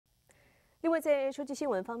另外，在国际新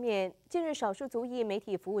闻方面，近日少数族裔媒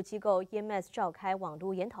体服务机构 EMS 召开网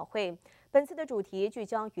络研讨会，本次的主题聚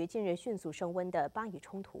焦于近日迅速升温的巴以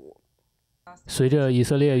冲突。 随着以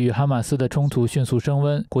色列与哈马斯的冲突迅速升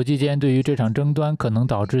温，国际间对于这场争端可能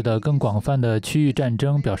导致的更广泛的区域战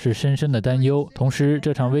争表示深深的担忧。同时，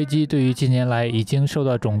这场危机对于近年来已经受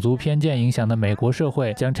到种族偏见影响的美国社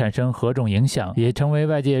会将产生何种影响，也成为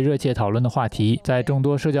外界热切讨论的话题。在众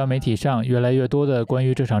多社交媒体上，越来越多的关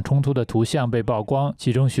于这场冲突的图像被曝光，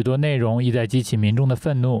其中许多内容意在激起民众的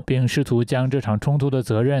愤怒，并试图将这场冲突的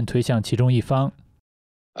责任推向其中一方。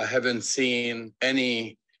I haven't seen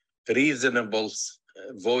any reasonable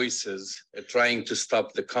voices trying to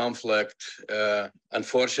stop the conflict.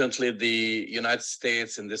 Unfortunately, the United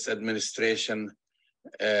States and this administration,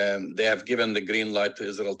 they have given the green light to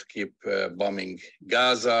Israel to keep bombing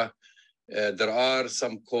Gaza. There are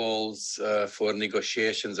some calls for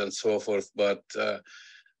negotiations and so forth, but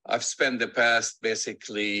I've spent the past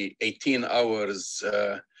basically 18 hours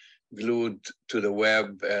glued to the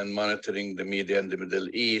web and monitoring the media in the Middle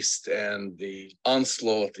East, and the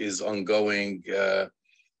onslaught is ongoing.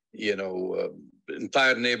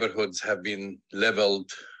 Entire neighborhoods have been leveled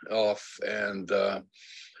off, and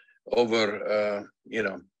over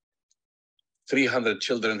 300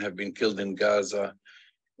 children have been killed in Gaza.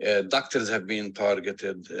 Doctors have been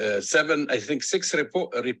targeted. Six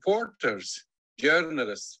reporters,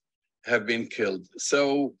 journalists have been killed.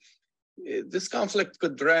 So this conflict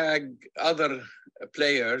could drag other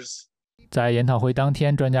players. 在研讨会当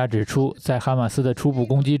天，专家指出，在哈马斯的初步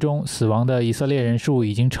攻击中，死亡的以色列人数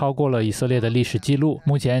已经超过了以色列的历史记录。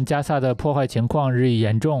目前，加萨的破坏情况日益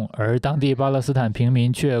严重，而当地巴勒斯坦平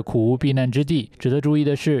民却苦无避难之地。值得注意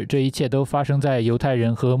的是，这一切都发生在犹太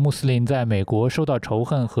人和穆斯林在美国受到仇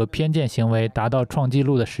恨和偏见行为达到创纪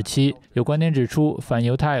录的时期。有观点指出，反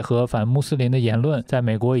犹太和反穆斯林的言论在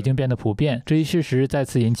美国已经变得普遍，这一事实再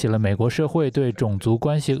次引起了美国社会对种族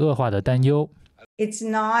关系恶化的担忧。It's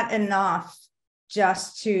not enough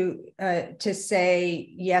just to say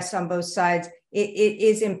yes on both sides. It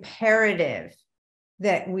is imperative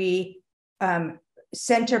that we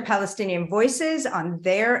center Palestinian voices on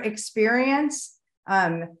their experience,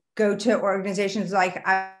 go to organizations like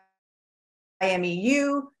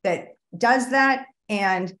IMEU that does that,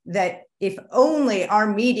 and that if only our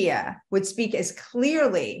media would speak as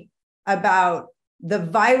clearly about the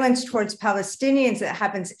violence towards Palestinians that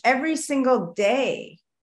happens every single day,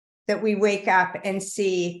 that we wake up and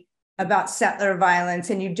see about settler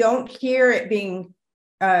violence, and you don't hear it being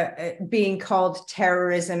called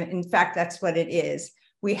terrorism. In fact, that's what it is.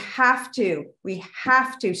 We have to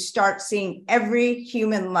start seeing every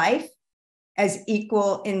human life as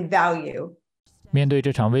equal in value. 面对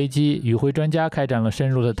这场危机，与会专家开展了深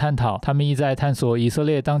入的探讨，他们意在探索以色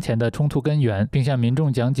列当前的冲突根源，并向民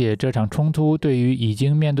众讲解这场冲突对于已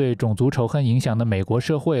经面对种族仇恨影响的美国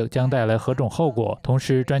社会将带来何种后果。同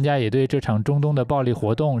时，专家也对这场中东的暴力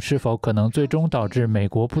活动是否可能最终导致美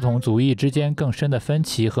国不同族裔之间更深的分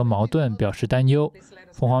歧和矛盾表示担忧。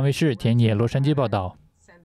凤凰卫视田野洛杉矶报道。